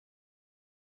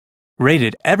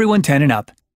Rated everyone 10 and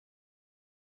up.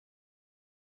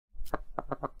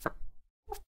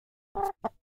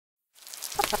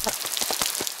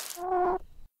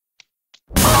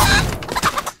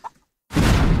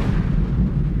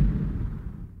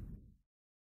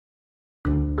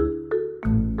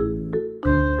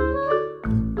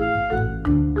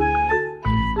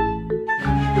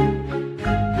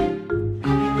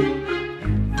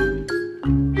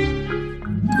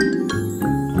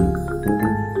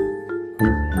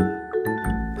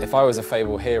 If I was a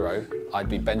Fable hero, I'd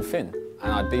be Ben Finn.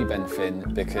 And I'd be Ben Finn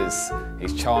because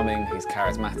he's charming, he's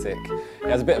charismatic, he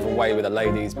has a bit of a way with the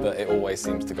ladies, but it always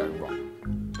seems to go wrong.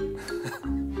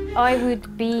 I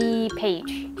would be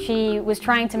Paige. She was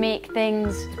trying to make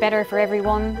things better for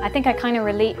everyone. I think I kind of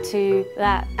relate to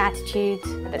that attitude.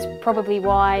 That's probably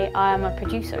why I'm a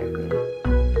producer.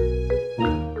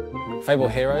 Fable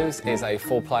Heroes is a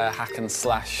 4-player hack and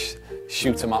slash,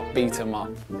 shoot 'em up, beat 'em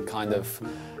up kind of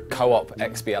co-op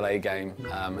XBLA game.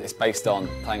 It's based on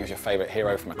playing as your favourite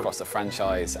hero from across the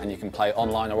franchise, and you can play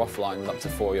online or offline with up to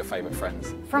 4 of your favourite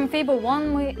friends. From Fable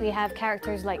 1 we have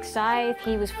characters like Scythe.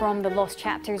 He was from the Lost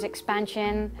Chapters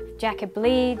expansion. Jack of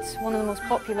Blades, one of the most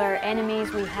popular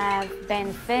enemies. We have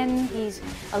Ben Finn, he's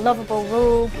a lovable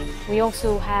rogue. We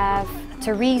also have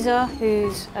Teresa,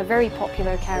 who's a very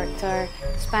popular character,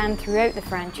 spanned throughout the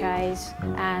franchise,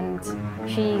 and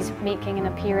she's making an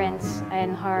appearance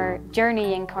in her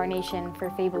Journey incarnation for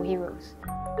Fable Heroes.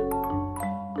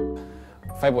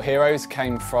 Fable Heroes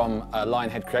came from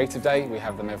Lionhead Creative Day. We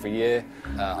have them every year.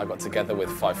 I got together with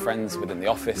 5 friends within the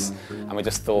office, and we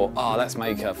just thought, oh, let's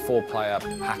make a 4-player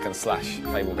hack and slash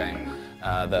Fable game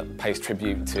that pays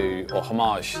tribute to, or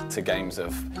homage to, games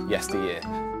of yesteryear.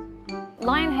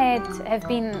 Lionhead have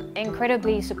been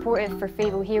incredibly supportive for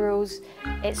Fable Heroes.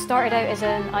 It started out as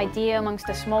an idea amongst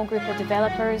a small group of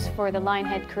developers for the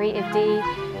Lionhead Creative Day.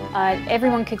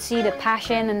 Everyone could see the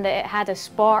passion and that it had a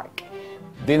spark.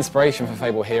 The inspiration for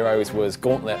Fable Heroes was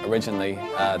Gauntlet originally,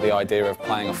 the idea of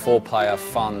playing a 4-player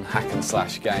fun hack and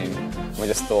slash game. We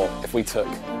just thought if we took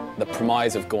the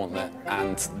premise of Gauntlet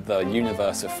and the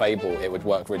universe of Fable, it would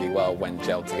work really well when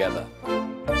gelled together.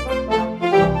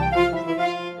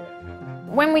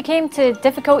 When we came to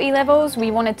difficulty levels,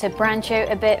 we wanted to branch out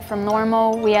a bit from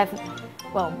normal. We have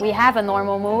a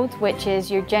normal mode, which is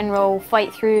your general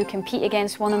fight through, compete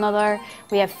against one another.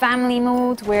 We have family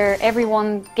mode, where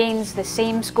everyone gains the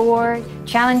same score.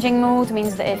 Challenging mode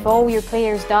means that if all your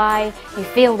players die, you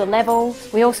fail the level.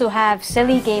 We also have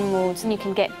silly game modes, and you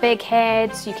can get big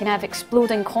heads, you can have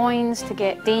exploding coins to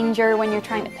get danger when you're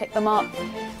trying to pick them up.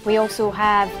 We also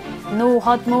have no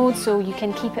HUD mode, so you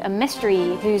can keep it a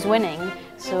mystery who's winning.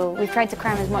 So we've tried to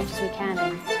cram as much as we can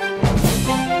in.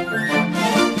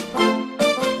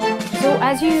 So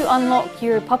as you unlock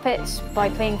your puppets by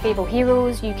playing Fable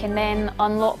Heroes, you can then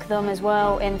unlock them as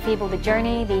well in Fable the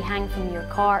Journey. They hang from your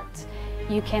cart.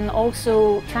 You can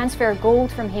also transfer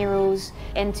gold from heroes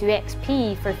into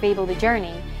XP for Fable the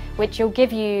Journey, which will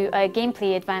give you a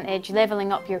gameplay advantage,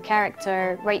 leveling up your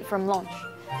character right from launch.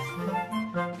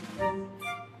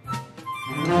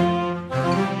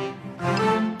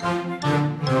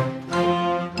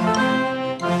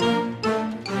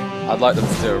 I'd like them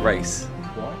to do a race.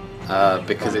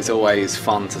 Because it's always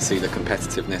fun to see the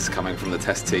competitiveness coming from the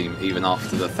test team, even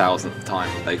after the 1000th time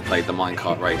they've played the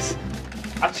minecart race.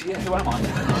 Actually, yeah, who am I?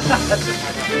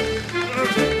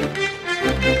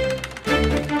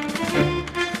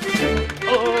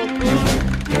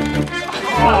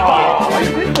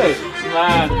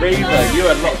 Man, Reaver,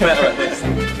 you're a lot better at this.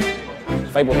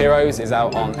 Fable Heroes is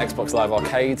out on Xbox Live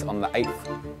Arcade on the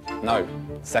 8th, no,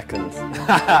 2nd.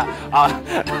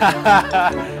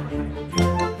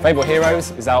 Fable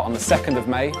Heroes is out on the 2nd of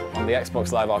May on the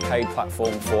Xbox Live Arcade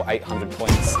platform for 800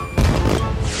 points.